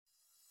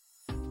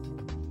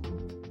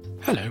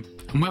Hello,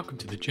 and welcome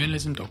to the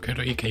journalism.co.uk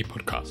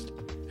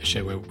podcast, a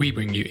show where we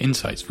bring you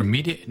insights from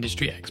media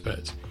industry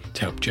experts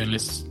to help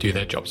journalists do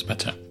their jobs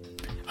better.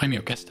 I'm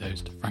your guest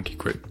host, Frankie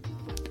McQue.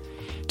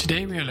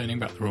 Today we are learning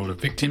about the role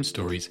of victim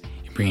stories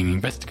in bringing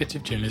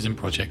investigative journalism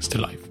projects to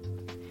life.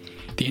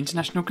 The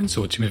International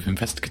Consortium of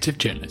Investigative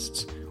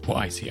Journalists, or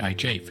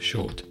ICIJ for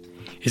short,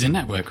 is a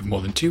network of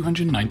more than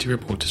 290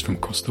 reporters from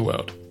across the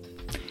world.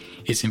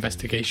 Its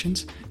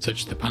investigations, such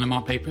as the Panama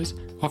Papers,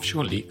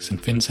 offshore leaks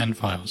and FinCEN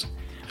files,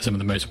 are some of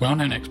the most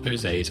well-known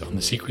exposés on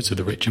the secrets of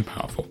the rich and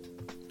powerful.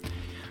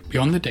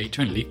 Beyond the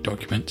data and leaked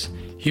documents,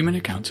 human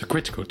accounts are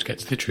critical to get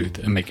to the truth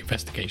and make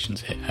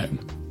investigations hit home.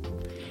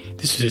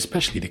 This was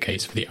especially the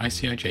case for the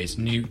ICIJ's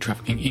new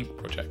Trafficking Inc.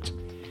 project,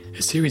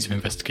 a series of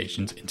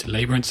investigations into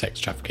labour and sex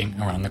trafficking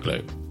around the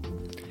globe.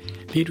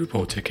 Lead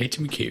reporter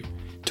Katie McQue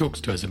talks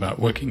to us about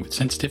working with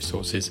sensitive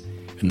sources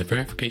and the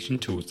verification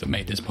tools that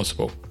made this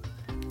possible.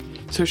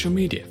 Social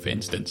media, for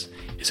instance,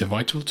 is a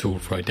vital tool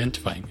for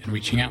identifying and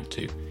reaching out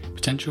to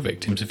potential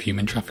victims of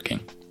human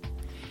trafficking.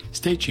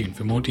 Stay tuned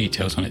for more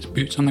details on its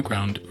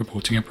boots-on-the-ground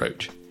reporting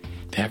approach,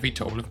 the heavy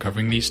toll of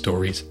covering these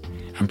stories,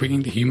 and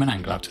bringing the human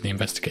angle out to the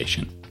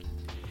investigation.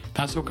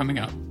 That's all coming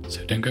up,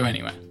 so don't go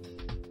anywhere.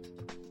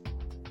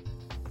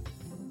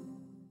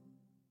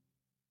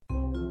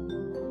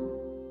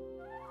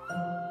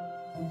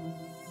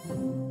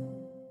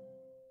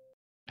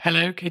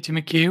 Hello, Katie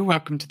McQue.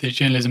 Welcome to the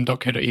journalism.co.uk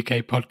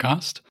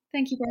podcast.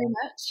 Thank you very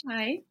much.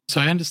 Hi.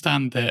 So I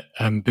understand that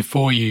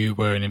before you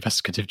were an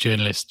investigative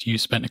journalist, you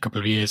spent a couple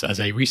of years as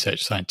a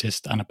research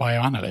scientist and a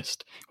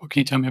bioanalyst. What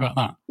can you tell me about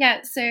that?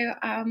 Yeah, so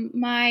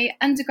my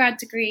undergrad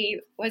degree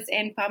was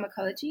in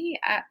pharmacology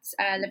at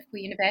Liverpool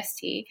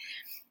University.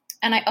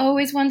 And I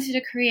always wanted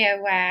a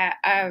career where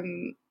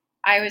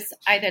I was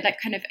either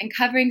kind of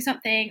uncovering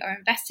something or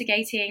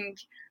investigating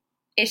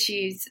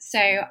issues. So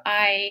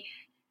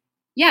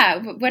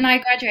when I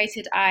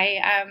graduated,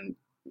 I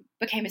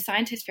became a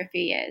scientist for a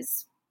few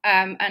years.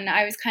 And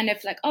I was kind of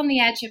on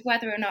the edge of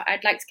whether or not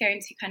I'd like to go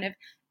into kind of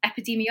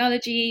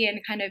epidemiology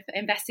and kind of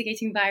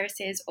investigating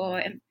viruses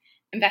or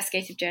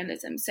investigative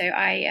journalism. So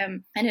I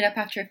ended up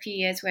after a few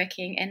years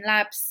working in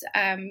labs,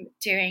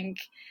 doing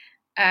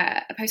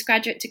a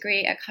postgraduate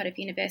degree at Cardiff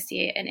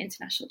University in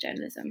international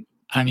journalism.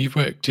 And you've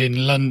worked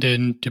in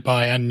London,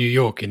 Dubai and New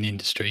York in the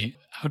industry.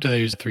 How do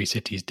those three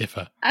cities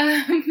differ?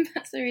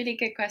 That's a really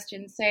good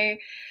question. So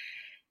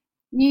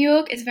New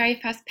York is very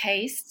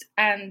fast-paced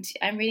and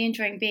I'm really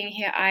enjoying being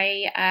here.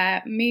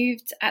 I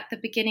moved at the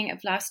beginning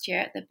of last year,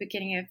 at the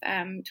beginning of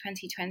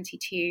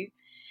 2022.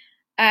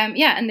 And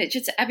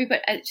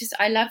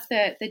I love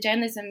the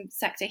journalism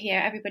sector here.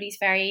 Everybody's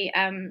very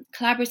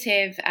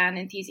collaborative and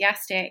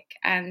enthusiastic,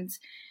 and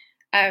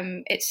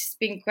it's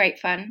been great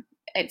fun.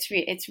 It's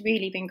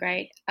really been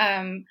great.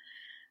 And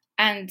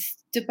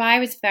Dubai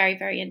was very,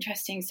 very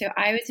interesting. So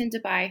I was in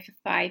Dubai for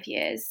 5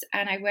 years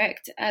and I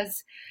worked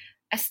as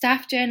a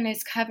staff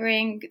journalist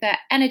covering the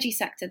energy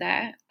sector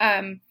there,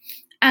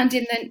 and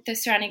in the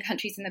surrounding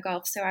countries in the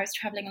Gulf. So I was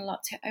traveling a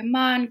lot to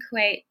Oman,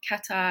 Kuwait,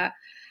 Qatar,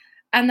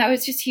 and that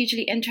was just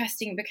hugely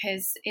interesting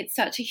because it's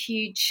such a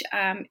huge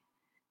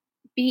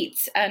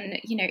beat and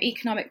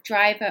economic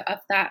driver of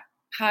that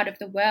part of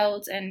the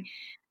world. And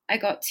I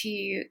got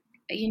to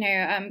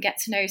get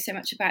to know so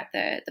much about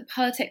the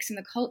politics and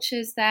the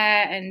cultures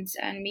there, and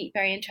meet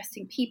very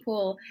interesting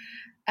people.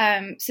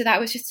 So that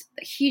was just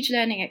a huge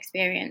learning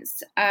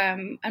experience.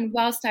 And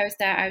whilst I was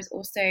there, I was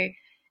also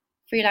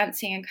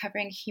freelancing and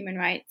covering human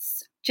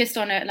rights, just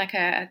on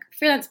a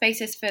freelance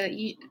basis for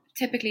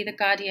typically The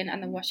Guardian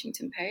and The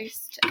Washington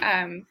Post.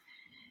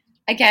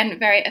 Again,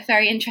 a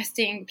very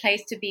interesting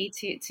place to be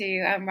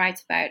to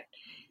write about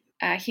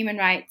human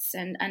rights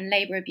and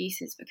labour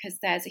abuses, because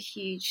there's a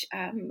huge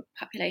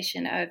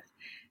population of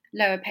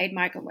lower paid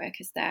migrant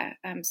workers there.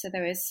 So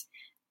there was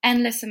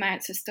endless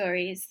amounts of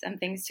stories and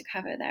things to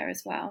cover there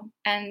as well.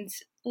 And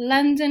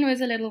London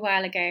was a little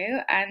while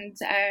ago, and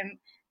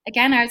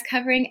again I was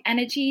covering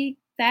energy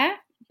there,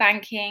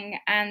 banking,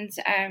 and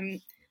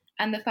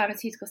the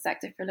pharmaceutical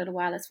sector for a little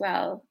while as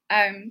well.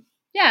 And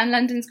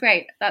London's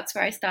great. That's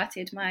where I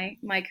started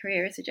my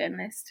career as a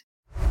journalist.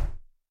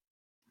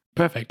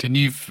 Perfect. And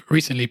you've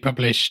recently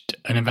published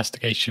an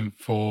investigation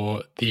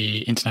for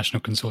the International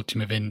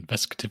Consortium of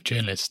Investigative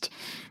Journalists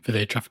for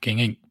the Trafficking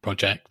Inc.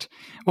 project.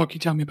 What can you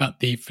tell me about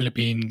the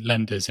Philippine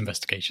lenders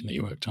investigation that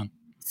you worked on?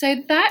 So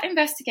that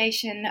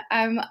investigation,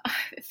 a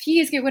few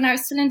years ago when I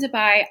was still in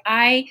Dubai,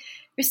 I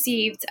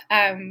received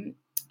a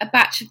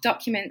batch of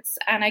documents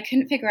and I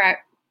couldn't figure out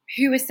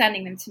who was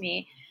sending them to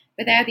me.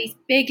 But there are these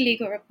big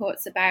legal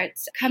reports about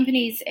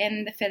companies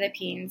in the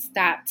Philippines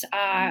that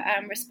are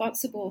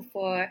responsible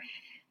for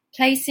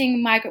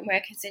placing migrant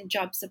workers in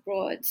jobs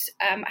abroad,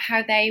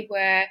 how they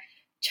were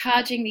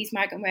charging these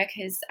migrant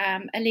workers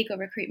illegal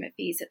recruitment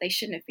fees that they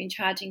shouldn't have been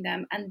charging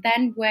them, and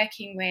then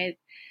working with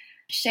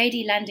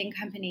shady lending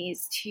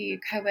companies to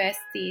coerce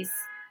these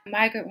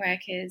migrant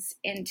workers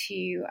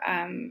into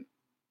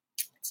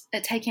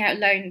taking out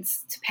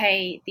loans to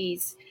pay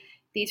these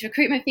these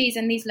recruitment fees,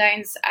 and these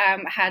loans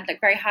had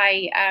like very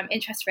high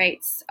interest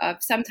rates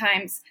of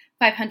sometimes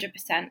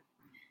 500%.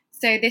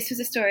 So this was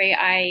a story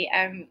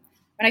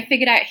when I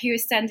figured out who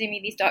was sending me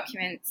these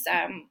documents,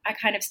 I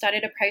kind of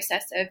started a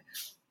process of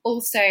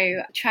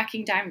also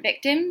tracking down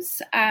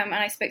victims. And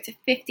I spoke to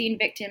 15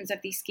 victims of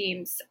these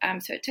schemes.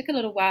 So it took a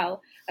little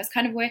while. I was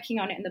kind of working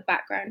on it in the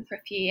background for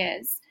a few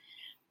years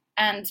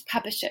and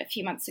published it a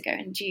few months ago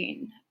in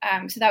June.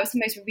 So that was the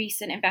most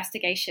recent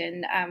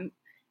investigation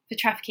for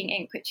Trafficking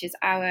Inc., which is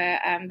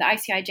the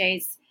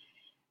ICIJ's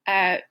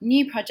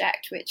new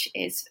project, which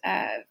is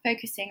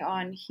focusing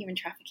on human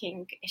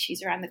trafficking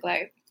issues around the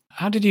globe.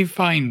 How did you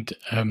find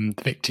the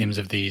victims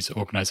of these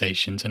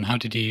organisations, and how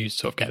did you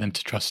sort of get them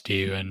to trust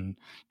you and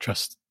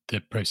trust the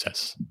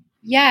process?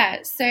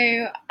 Yeah, so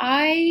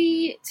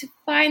to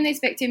find those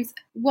victims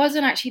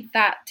wasn't actually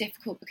that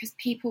difficult because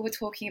people were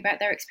talking about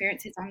their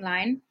experiences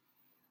online.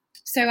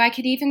 So I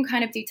could even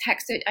kind of do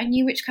text search. I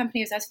knew which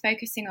companies I was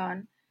focusing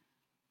on,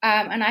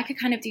 and I could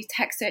kind of do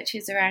text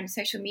searches around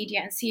social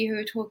media and see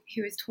who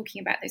was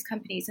talking about those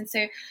companies. And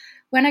so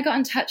when I got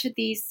in touch with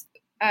these,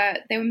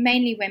 they were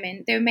mainly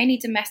women. They were mainly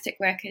domestic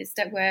workers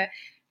that were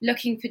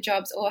looking for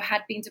jobs or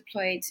had been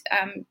deployed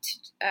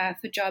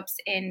for jobs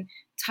in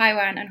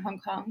Taiwan and Hong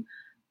Kong.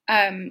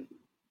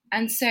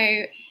 And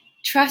so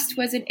trust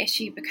was an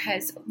issue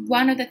because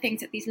one of the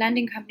things that these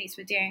lending companies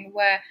were doing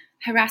were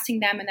harassing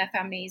them and their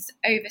families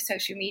over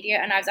social media.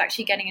 And I was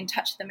actually getting in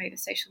touch with them over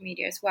social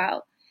media as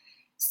well.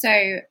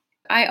 So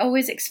I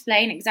always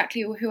explain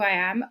exactly who I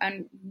am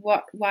and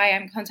why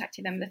I'm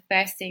contacting them. The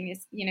first thing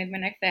is,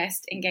 when I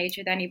first engage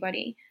with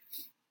anybody.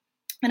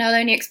 And I'll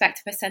only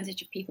expect a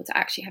percentage of people to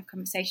actually have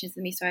conversations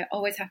with me. So I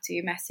always have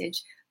to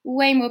message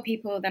way more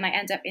people than I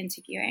end up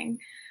interviewing.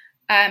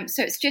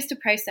 So it's just a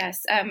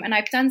process. And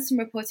I've done some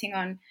reporting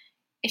on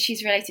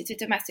issues related to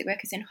domestic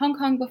workers in Hong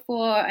Kong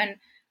before. And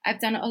I've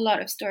done a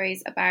lot of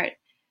stories about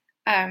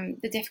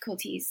the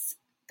difficulties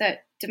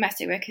that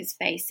domestic workers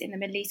face in the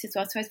Middle East as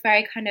well. So I was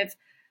very kind of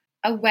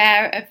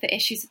aware of the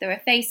issues that they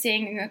were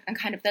facing and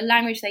kind of the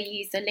language they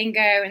use, the lingo.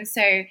 And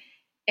so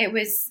it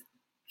was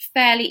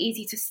fairly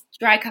easy to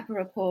strike up a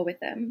rapport with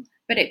them.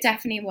 But it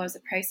definitely was a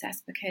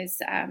process because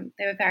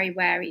they were very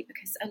wary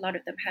because a lot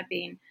of them had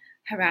been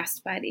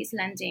harassed by these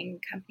lending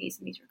companies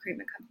and these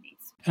recruitment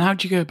companies. And how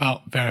do you go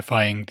about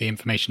verifying the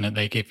information that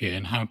they give you,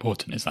 and how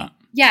important is that?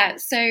 Yeah,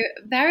 so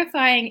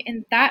verifying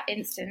in that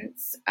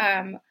instance,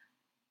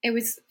 it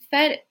was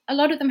a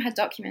lot of them had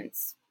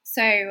documents.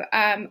 So,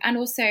 and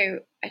also,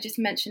 I just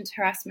mentioned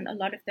harassment. A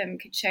lot of them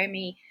could show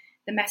me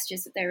the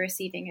messages that they were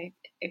receiving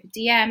over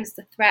DMs,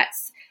 the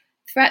threats.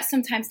 Threats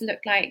sometimes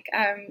looked like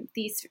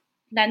these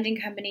lending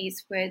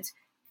companies would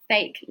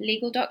fake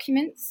legal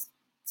documents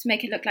to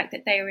make it look like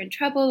that they were in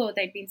trouble or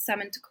they'd been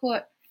summoned to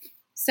court.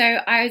 So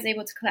I was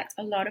able to collect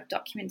a lot of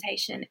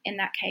documentation in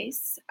that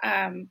case.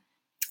 And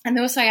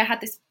also I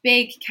had this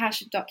big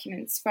cache of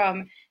documents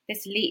from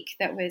this leak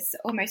that was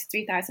almost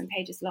 3,000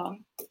 pages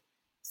long.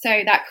 So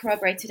that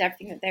corroborated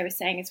everything that they were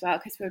saying as well,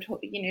 because we were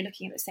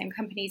looking at the same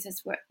companies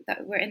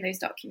that were in those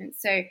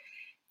documents. So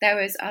there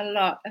was a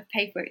lot of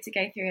paperwork to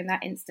go through in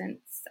that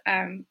instance.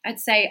 I'd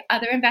say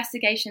other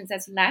investigations,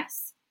 there's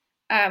less,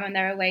 and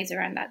there are ways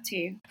around that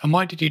too. And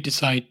why did you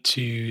decide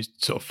to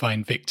sort of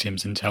find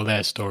victims and tell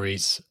their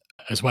stories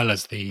as well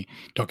as the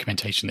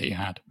documentation that you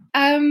had?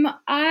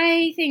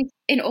 I think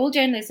in all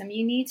journalism,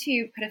 you need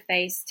to put a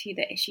face to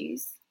the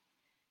issues.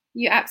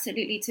 You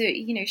absolutely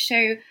to,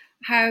 show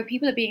how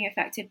people are being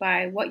affected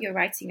by what you're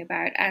writing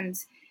about. And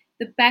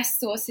the best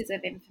sources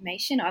of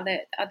information are the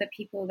other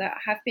people that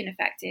have been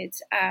affected.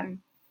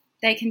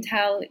 They can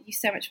tell you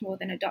so much more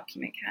than a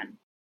document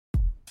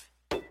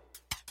can.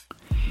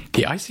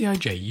 The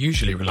ICIJ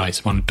usually relies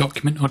upon a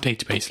document or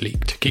database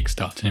leak to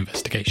kickstart an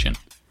investigation.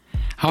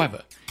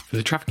 However, for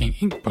the Trafficking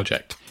Inc.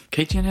 project,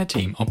 Katie and her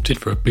team opted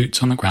for a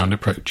boots-on-the-ground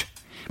approach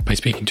by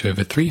speaking to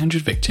over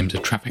 300 victims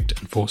of trafficked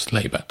and forced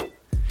labour.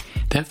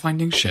 Their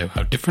findings show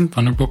how different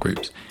vulnerable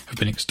groups have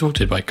been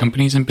extorted by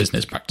companies and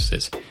business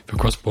practices for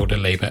cross-border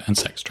labour and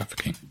sex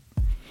trafficking.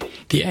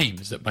 The aim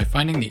is that by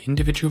finding the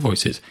individual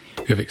voices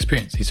who have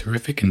experienced these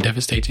horrific and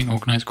devastating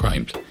organised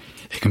crimes,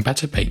 they can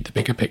better paint the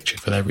bigger picture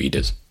for their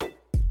readers.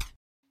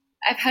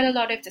 I've had a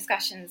lot of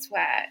discussions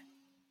where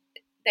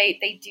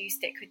they do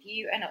stick with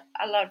you, and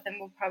a lot of them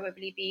will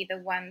probably be the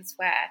ones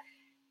where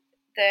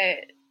the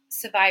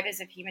survivors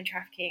of human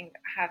trafficking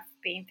have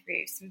been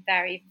through some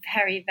very,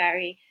 very,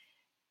 very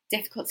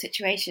difficult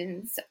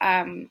situations,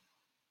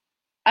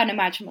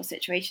 unimaginable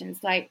situations.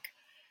 Like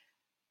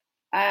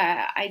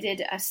I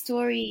did a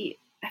story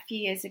a few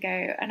years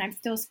ago, and I'm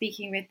still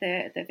speaking with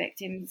the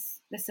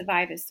victims, the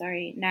survivors,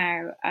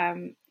 now,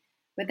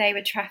 where they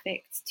were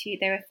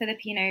they were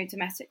Filipino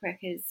domestic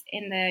workers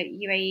in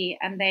the UAE,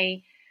 and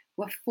they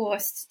were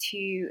forced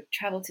to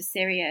travel to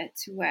Syria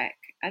to work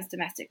as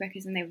domestic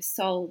workers, and they were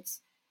sold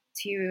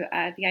to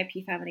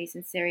VIP families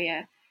in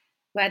Syria,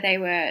 where they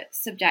were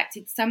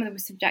some of them were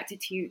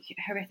subjected to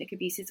horrific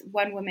abuses.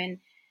 One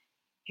woman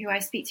who I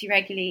speak to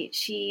regularly,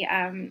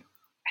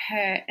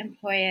 her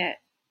employer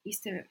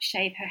used to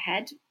shave her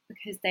head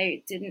because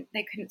they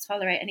couldn't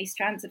tolerate any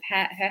strands of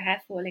her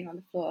hair falling on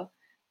the floor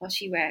while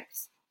she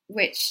worked,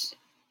 which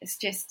is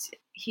just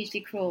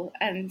hugely cruel.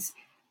 And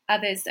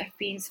others have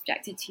been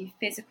subjected to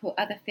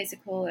other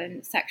physical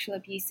and sexual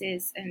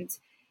abuses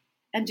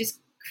and just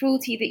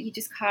cruelty that you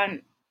just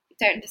don't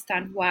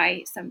understand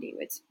why somebody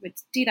would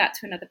do that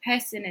to another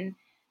person.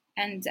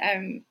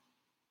 And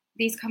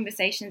these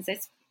conversations,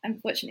 there's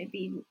unfortunately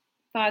been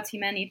far too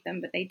many of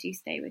them, but they do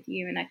stay with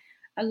you. And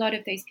a lot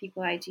of those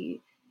people I do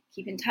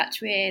keep in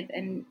touch with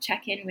and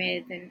check in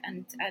with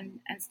and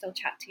still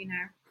chat to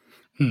now.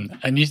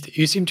 And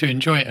you seem to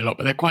enjoy it a lot,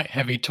 but they're quite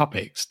heavy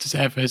topics. Does it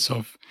ever sort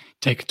of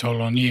take a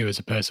toll on you as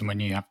a person when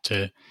you have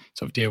to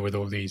sort of deal with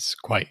all these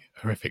quite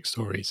horrific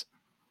stories?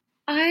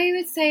 I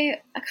would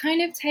say I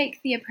kind of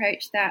take the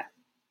approach that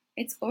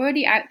it's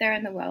already out there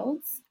in the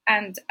world.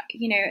 And,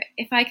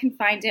 if I can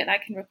find it, I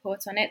can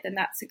report on it, then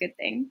that's a good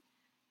thing.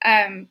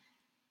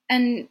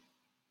 And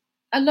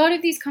a lot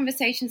of these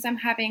conversations I'm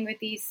having with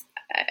these,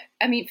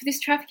 for this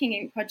Trafficking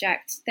Inc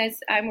project,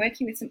 I'm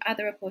working with some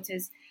other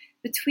reporters.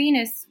 Between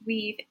us,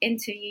 we've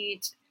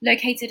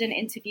located and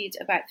interviewed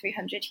about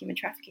 300 human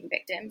trafficking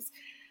victims.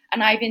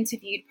 And I've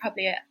interviewed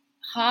probably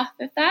half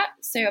of that,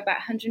 so about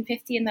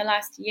 150 in the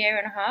last year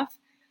and a half.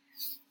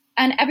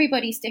 And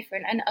everybody's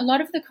different. And a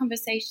lot of the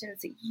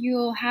conversations that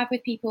you'll have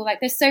with people, like,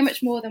 there's so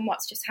much more than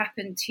what's just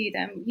happened to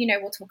them.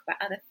 We'll talk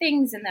about other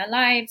things in their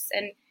lives.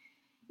 And,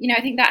 I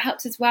think that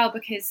helps as well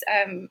because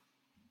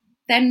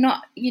they're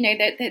not,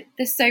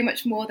 there's so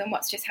much more than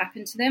what's just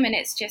happened to them. And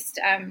it's just,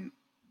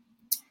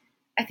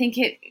 I think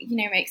it,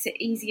 makes it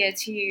easier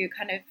to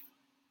kind of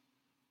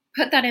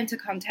put that into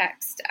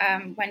context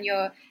when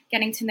you're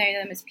getting to know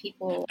them as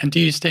people. And do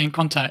you stay in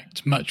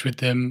contact much with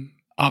them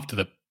after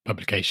the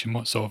publication?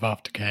 What sort of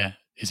aftercare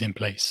is in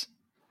place?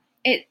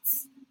 It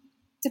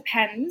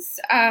depends.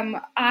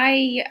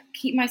 I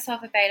keep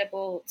myself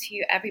available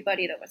to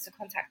everybody that wants to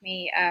contact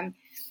me.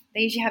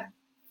 They usually have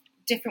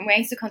different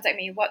ways to contact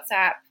me: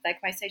 WhatsApp, like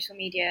my social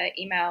media,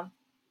 email.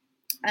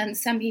 And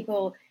some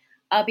people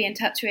I'll be in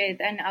touch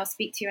with and I'll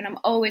speak to, and I'm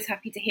always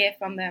happy to hear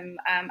from them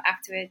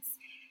afterwards.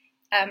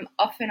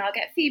 Often I'll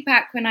get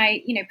feedback when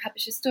I,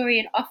 publish a story,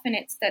 and often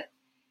it's that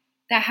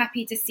they're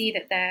happy to see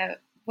that their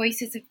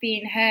voices have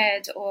been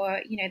heard,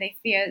 or, they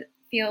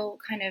feel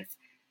kind of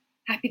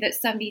happy that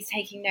somebody's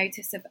taking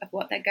notice of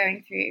what they're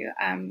going through,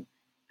 and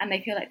they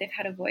feel like they've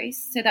had a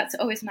voice. So that's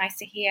always nice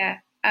to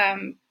hear.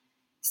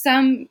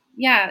 Some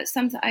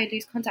that I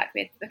lose contact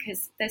with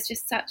because there's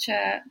just such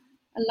a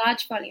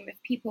large volume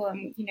of people,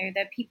 and,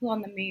 there are people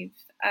on the move,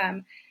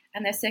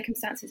 and their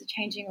circumstances are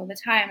changing all the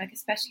time, like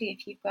especially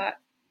if you've got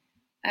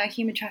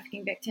human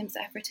trafficking victims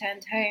that have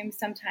returned home.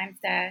 Sometimes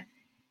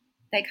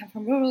they come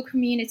from rural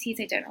communities.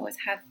 They don't always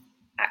have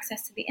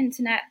access to the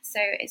internet. So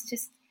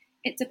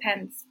it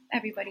depends.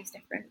 Everybody's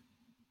different.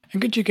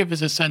 And could you give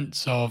us a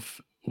sense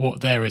of what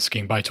they're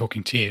risking by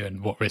talking to you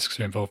and what risks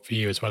are involved for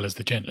you as well as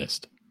the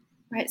journalist?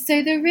 Right.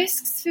 So the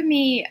risks for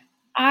me,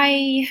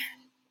 and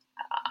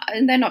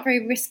they're not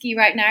very risky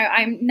right now.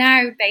 I'm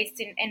now based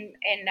in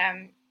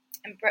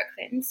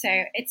Brooklyn, so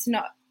it's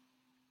not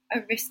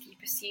a risky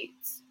pursuit.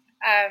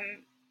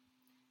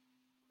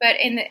 But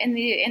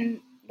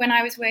when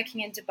I was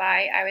working in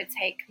Dubai, I would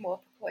take more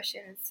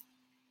precautions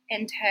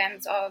in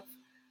terms of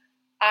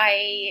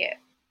I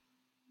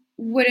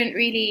wouldn't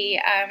really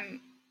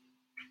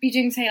be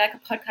doing, say, like a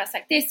podcast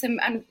like this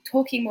and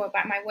talking more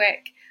about my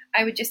work.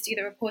 I would just do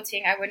the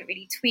reporting. I wouldn't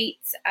really tweet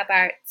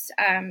about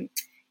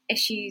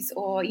issues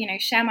or,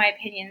 share my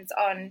opinions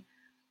on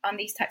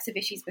these types of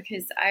issues,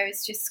 because I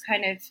was just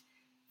kind of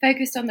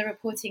focused on the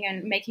reporting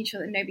and making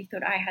sure that nobody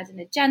thought I had an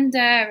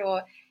agenda,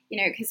 or,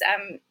 because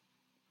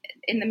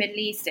in the Middle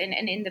East and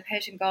in the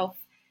Persian Gulf,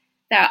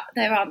 that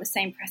there aren't the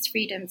same press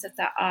freedoms as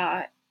there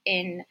are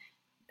in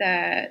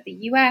the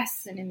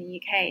US and in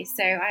the UK.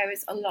 So I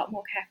was a lot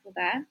more careful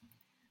there.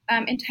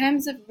 In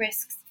terms of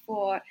risks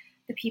for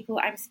the people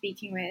I'm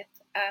speaking with,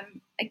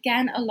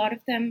 again, a lot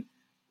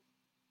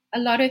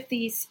of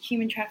these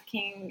human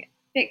trafficking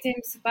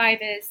victims,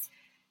 survivors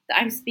that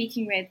I'm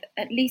speaking with,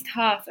 at least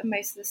half and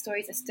most of the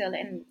stories are still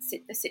in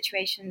the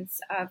situations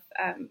of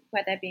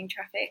where they're being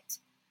trafficked.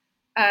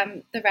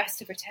 The rest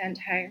have returned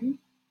home.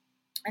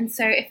 And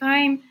so if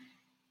I'm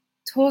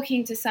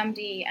talking to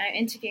somebody,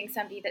 interviewing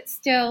somebody that's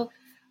still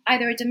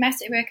either a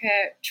domestic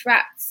worker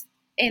trapped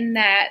in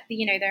their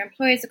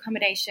employer's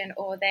accommodation,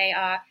 or they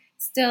are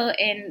still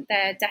in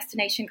their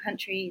destination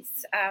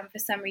countries for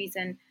some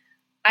reason,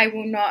 I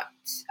will not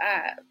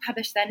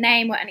publish their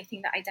name or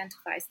anything that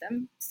identifies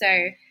them. So,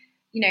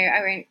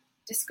 I won't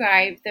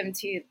describe them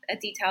to a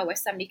detail where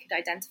somebody could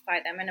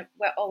identify them. And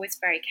we're always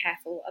very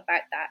careful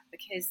about that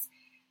because,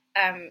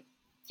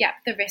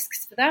 the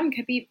risks for them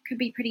could be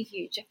pretty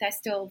huge if they're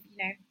still,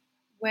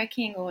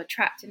 working or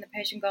trapped in the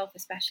Persian Gulf,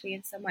 especially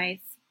in some ways.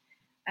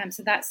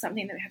 So that's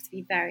something that we have to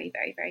be very,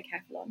 very, very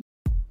careful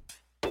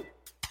on.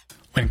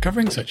 When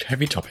covering such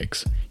heavy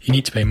topics, you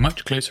need to pay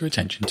much closer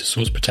attention to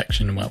source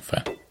protection and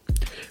welfare.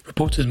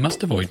 Reporters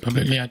must avoid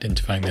publicly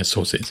identifying their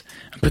sources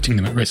and putting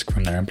them at risk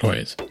from their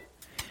employers.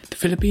 The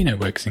Filipino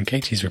workers in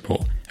Katie's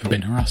report have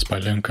been harassed by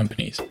loan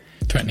companies,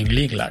 threatening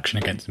legal action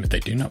against them if they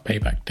do not pay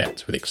back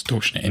debts with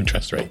extortionate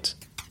interest rates.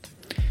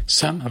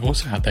 Some have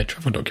also had their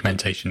travel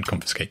documentation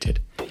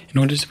confiscated in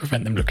order to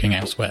prevent them looking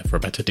elsewhere for a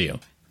better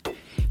deal.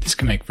 This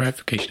can make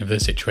verification of their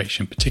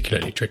situation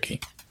particularly tricky.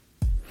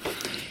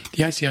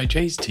 The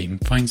ICIJ's team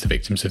finds the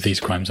victims of these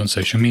crimes on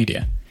social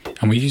media,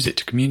 and we use it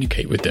to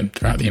communicate with them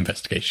throughout the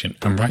investigation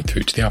and right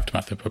through to the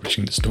aftermath of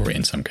publishing the story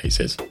in some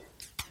cases.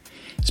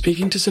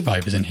 Speaking to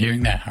survivors and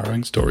hearing their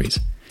harrowing stories,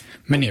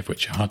 many of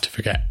which are hard to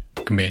forget,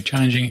 can be a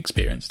challenging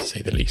experience to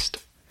say the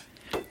least.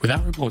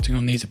 Without reporting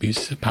on these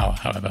abuses of power,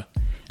 however,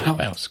 how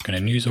else can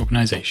a news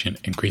organisation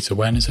increase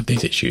awareness of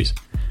these issues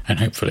and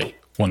hopefully,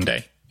 one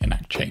day,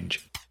 enact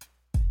change?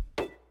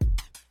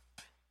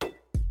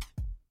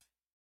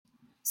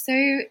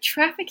 So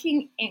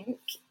Trafficking Inc.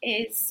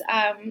 is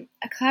a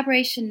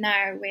collaboration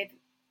now with,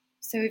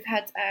 so we've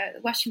had the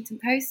Washington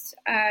Post,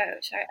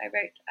 which I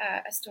wrote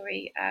a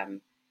story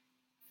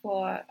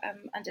for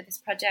under this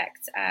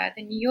project,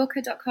 the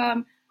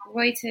NewYorker.com,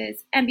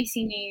 Reuters,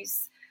 NBC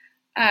News,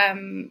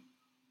 and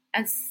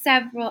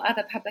several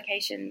other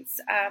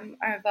publications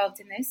are involved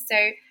in this. So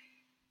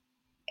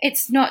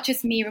it's not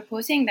just me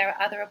reporting, there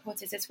are other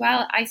reporters as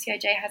well.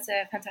 ICIJ has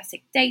a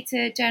fantastic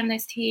data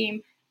journalist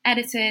team,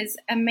 editors,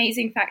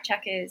 amazing fact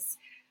checkers.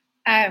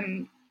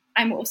 I'm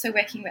also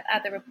working with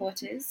other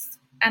reporters.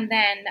 And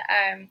then,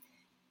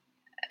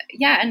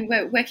 and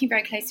we're working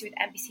very closely with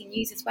NBC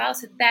News as well.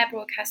 So their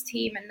broadcast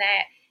team, and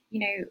they're,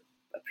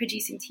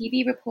 producing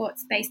TV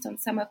reports based on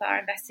some of our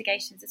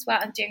investigations as well,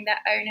 and doing their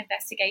own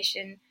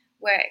investigation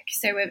work.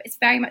 So it's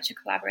very much a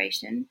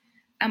collaboration,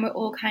 and we're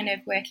all kind of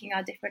working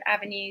our different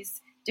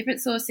avenues,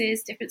 different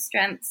sources, different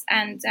strengths,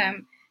 and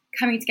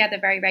coming together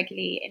very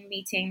regularly in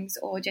meetings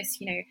or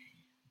just,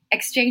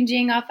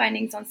 exchanging our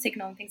findings on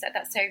Signal and things like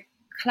that. So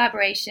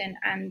collaboration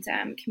and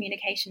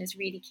communication is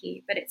really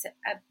key, but it's a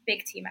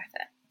big team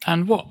effort.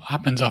 And what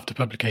happens after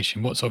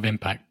publication? What sort of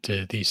impact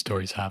do these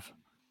stories have?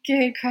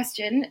 Good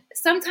question.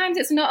 Sometimes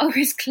it's not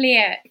always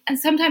clear, and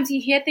sometimes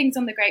you hear things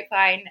on the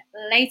grapevine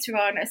later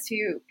on as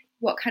to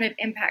what kind of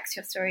impacts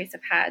your stories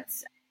have had.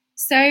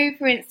 So,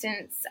 for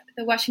instance,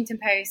 the Washington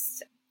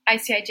Post,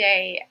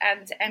 ICIJ,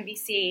 and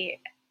NBC,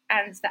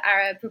 and the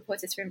Arab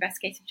Reporters for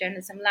Investigative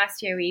Journalism,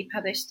 last year we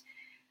published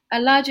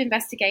a large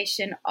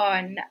investigation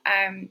on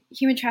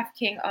human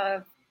trafficking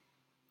of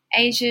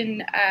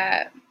Asian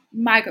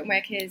migrant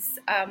workers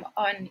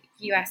on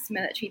US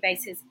military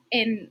bases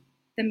in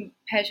the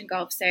Persian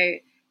Gulf, so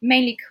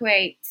mainly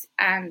Kuwait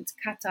and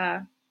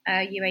Qatar,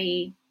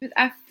 UAE.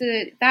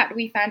 After that,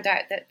 we found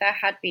out that there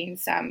had been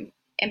some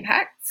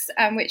impacts,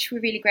 which were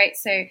really great.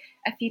 So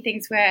a few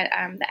things where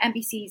the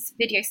NBC's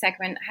video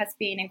segment has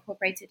been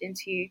incorporated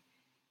into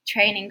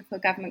training for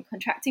government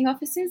contracting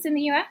officers in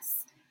the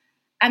US.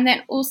 And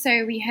then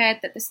also we heard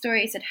that the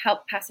stories had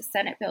helped pass a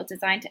Senate bill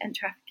designed to end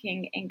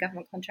trafficking in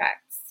government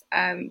contracts.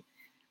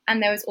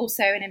 And there was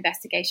also an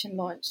investigation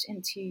launched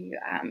into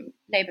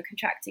labour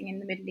contracting in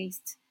the Middle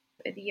East,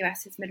 the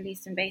US's Middle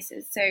Eastern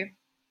bases. So,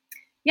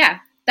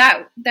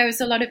 there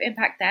was a lot of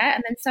impact there.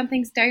 And then some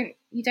things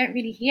you don't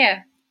really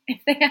hear if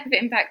they have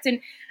impact.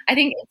 And I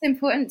think it's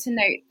important to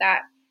note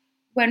that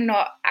we're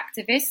not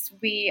activists,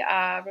 we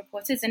are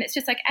reporters, and it's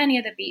just like any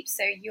other beat.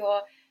 So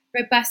you're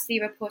robustly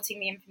reporting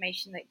the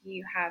information that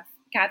you have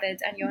gathered,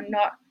 and you're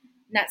not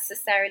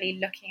necessarily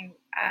looking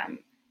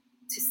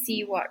to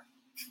see what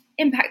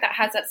impact that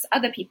has at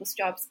other people's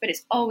jobs, but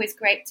it's always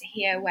great to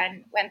hear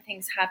when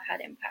things have had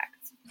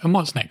impact. And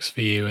what's next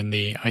for you and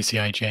the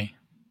ICIJ?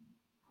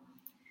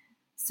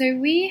 So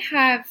we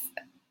have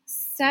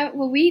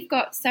we've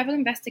got several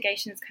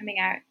investigations coming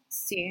out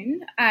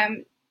soon.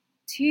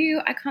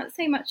 Two I can't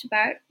say much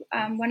about.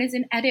 One is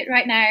in edit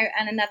right now,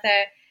 and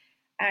another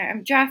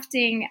I'm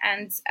drafting.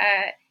 And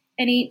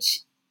in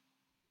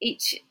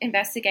each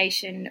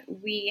investigation,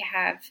 we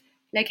have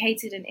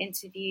located and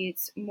interviewed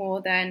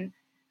more than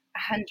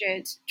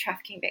 100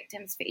 trafficking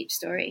victims for each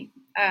story.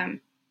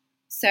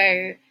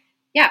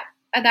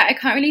 That I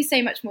can't really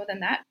say much more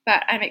than that,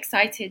 but I'm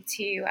excited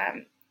to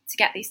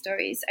get these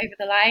stories over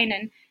the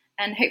line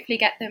and hopefully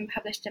get them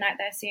published and out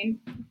there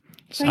soon.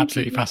 It's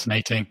absolutely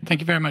fascinating.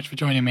 Thank you very much for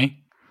joining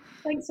me.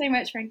 Thanks so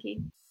much,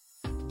 Frankie.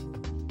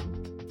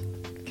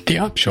 The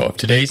upshot of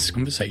today's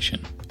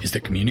conversation is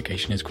that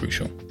communication is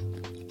crucial.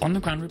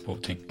 On-the-ground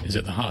reporting is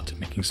at the heart of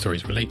making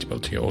stories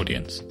relatable to your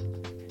audience.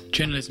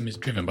 Journalism is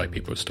driven by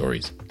people's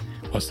stories.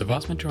 Whilst the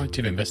vast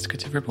majority of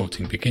investigative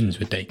reporting begins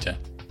with data,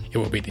 it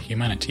will be the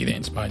humanity that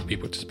inspires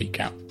people to speak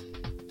out.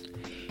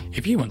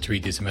 If you want to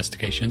read these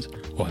investigations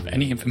or have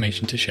any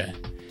information to share,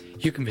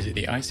 you can visit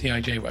the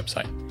ICIJ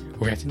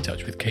website or get in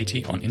touch with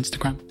Katie on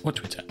Instagram or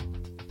Twitter.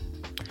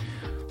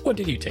 What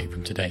did you take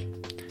from today?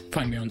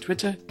 Find me on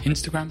Twitter,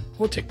 Instagram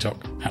or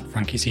TikTok at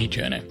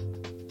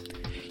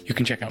FrankieCJourno. You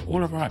can check out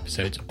all of our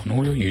episodes on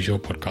all your usual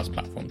podcast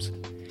platforms,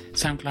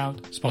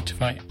 SoundCloud,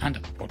 Spotify and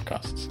Apple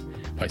Podcasts,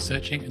 by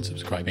searching and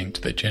subscribing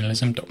to the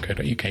journalism.co.uk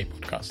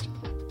podcast.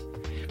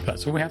 But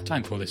that's all we have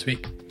time for this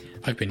week.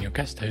 I've been your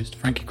guest host,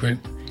 Frankie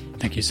McQue.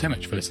 Thank you so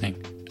much for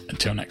listening.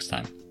 Until next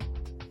time.